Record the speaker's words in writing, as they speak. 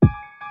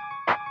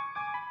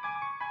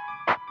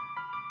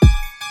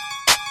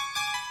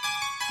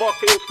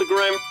Fuck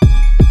Instagram,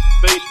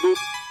 Facebook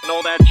en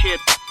all that shit.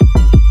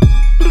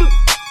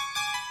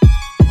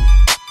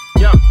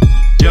 Ja.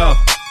 Yo,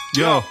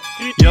 yo,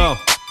 yo.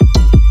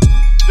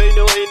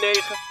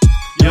 2019.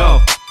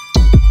 Yo.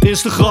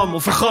 Instagram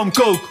of een gram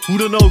coke, hoe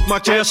dan ook,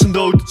 maakt je hersen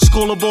dood.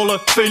 Scrollen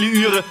bollen, vele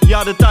uren,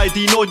 ja de tijd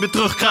die je nooit meer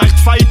terugkrijgt.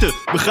 Feiten,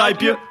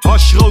 begrijp je?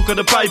 Hash, rook aan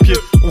een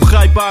pijpje.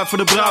 Ongrijpbaar voor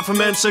de brave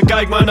mensen,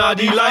 kijk maar naar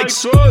die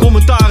likes.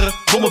 Commentaren,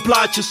 domme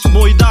plaatjes,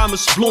 mooie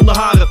dames, blonde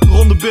haren.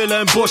 Ronde billen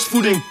en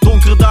borstvoeding,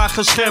 donkere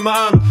dagen schermen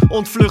aan.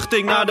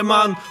 Ontvluchting naar de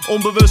maan,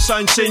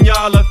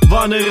 onbewustzijnssignalen.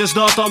 Wanneer is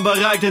dat dan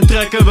bereikt en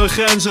trekken we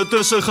grenzen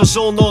tussen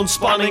gezonde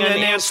ontspanning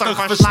en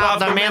ernstig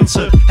verslaafde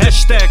mensen?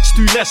 Hashtag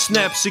stuur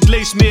lessnaps, ik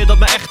lees meer dat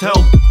me echt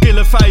helpt.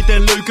 Kille feiten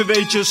en leuke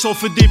weetjes of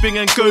verdieping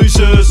en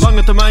keuzes.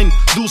 Lange termijn,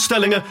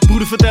 doelstellingen,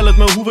 broeder vertel het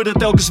me hoe we er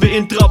telkens weer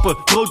intrappen.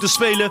 Grote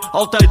spelen,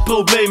 altijd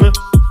problemen,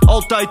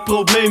 altijd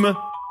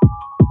problemen.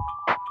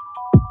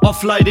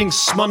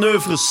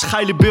 Afleidingsmanoeuvres,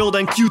 geile beelden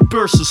en cute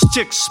purses.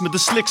 Chicks met de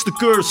slikste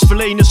curse,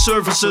 verlenen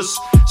services.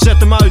 Zet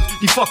hem uit,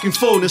 die fucking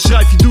phone en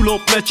schrijf je doelen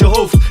op met je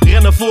hoofd.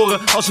 Ren naar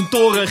voren als een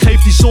toren en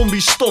geef die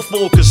zombies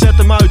stofwolken. Zet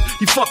hem uit,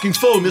 die fucking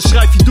phone en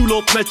schrijf je doelen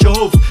op met je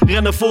hoofd.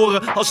 Ren naar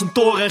voren als een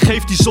toren en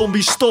geef die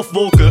zombies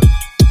stofwolken.